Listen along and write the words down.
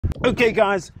Okay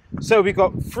guys, so we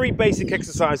got 3 basic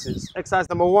exercises. Exercise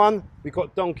number 1, we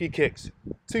got donkey kicks,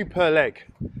 2 per leg.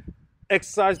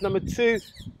 Exercise number 2,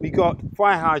 we got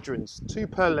fire hydrants, 2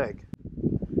 per leg.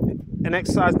 And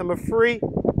exercise number 3,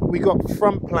 we got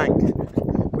front plank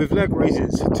with leg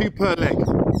raises, 2 per leg.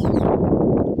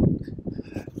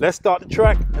 Let's start the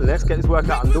track and let's get this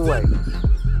workout underway.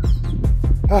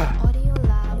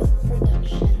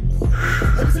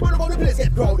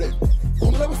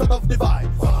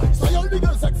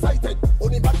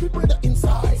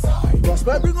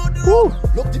 Woo.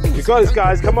 You got this,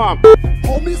 guys, come on. 3,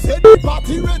 2,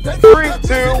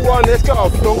 1, let's go.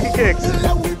 Donkey kicks.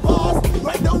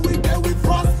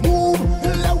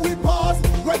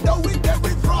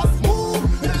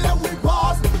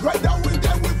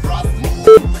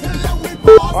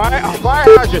 Alright, fire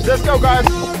hydrants, let's go guys.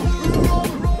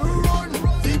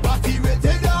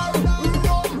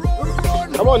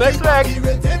 Come on, next leg.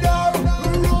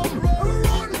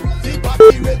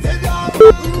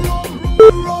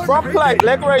 Front plank,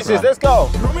 leg raises, let's go.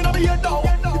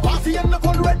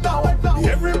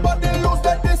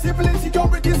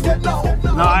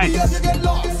 Nice.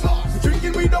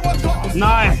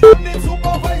 Nice. 3,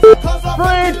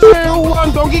 2,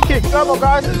 1, donkey kick. Come on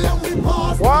guys.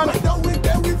 1,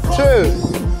 2.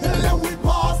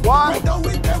 1,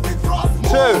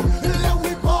 2.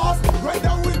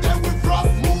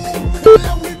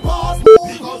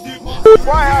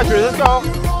 Fire hydrant, let's go.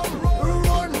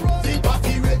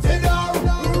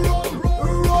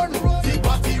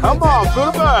 Come on, feel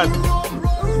the burn.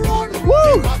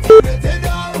 Woo!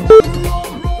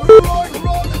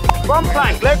 Front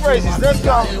plank, leg raises, let's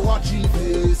go.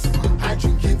 I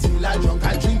drinking till I drunk,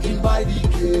 I drinking by the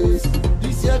case.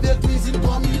 This year they're pleasing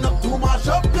coming up to my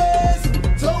shop place.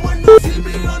 So when you see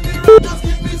me on the road, just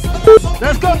give me some.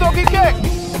 Let's go, donkey kick.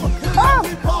 Ah,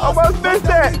 almost missed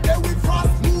it.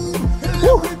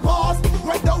 Woo.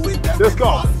 Let's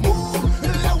go.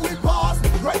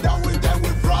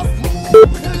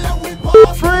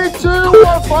 3, 2,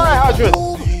 1, fire hydrant.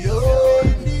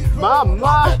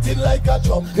 Mama.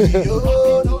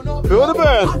 Feel the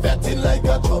burn.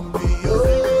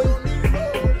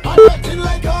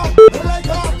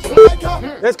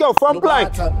 Let's go, front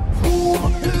plank.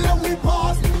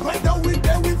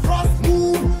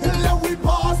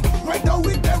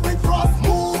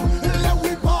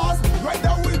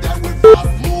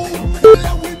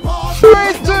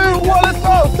 Three, 2, 1, let's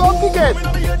go, donkey kick.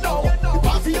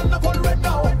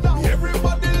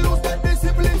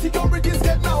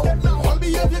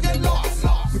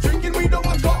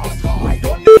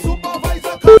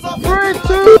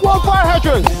 Fire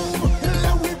hydrant.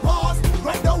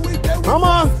 Come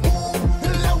on.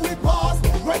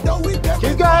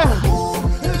 Keep going.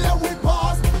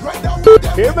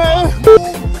 Keep it.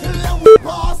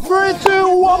 3, 2,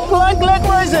 1, plank leg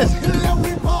raises.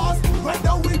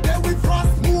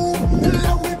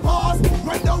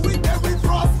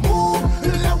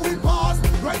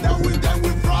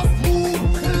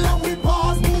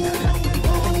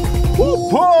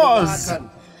 Pause.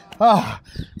 Ah,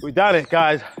 we done it,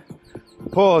 guys.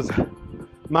 Pause.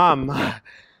 Mom.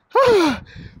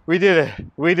 We did it.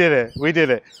 We did it. We did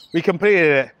it. We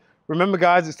completed it. Remember,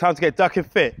 guys, it's time to get ducking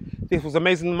fit. This was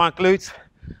amazing in my glutes.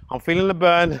 I'm feeling the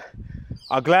burn.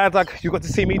 I'm glad you got to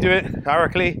see me do it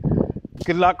directly.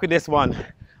 Good luck with this one.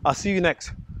 I'll see you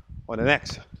next on the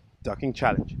next ducking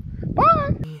challenge.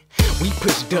 Bye. We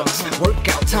push ducks,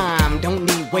 workout time, don't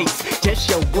need weights, just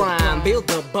your grind, build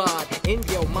the bod in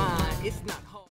your mind. It's not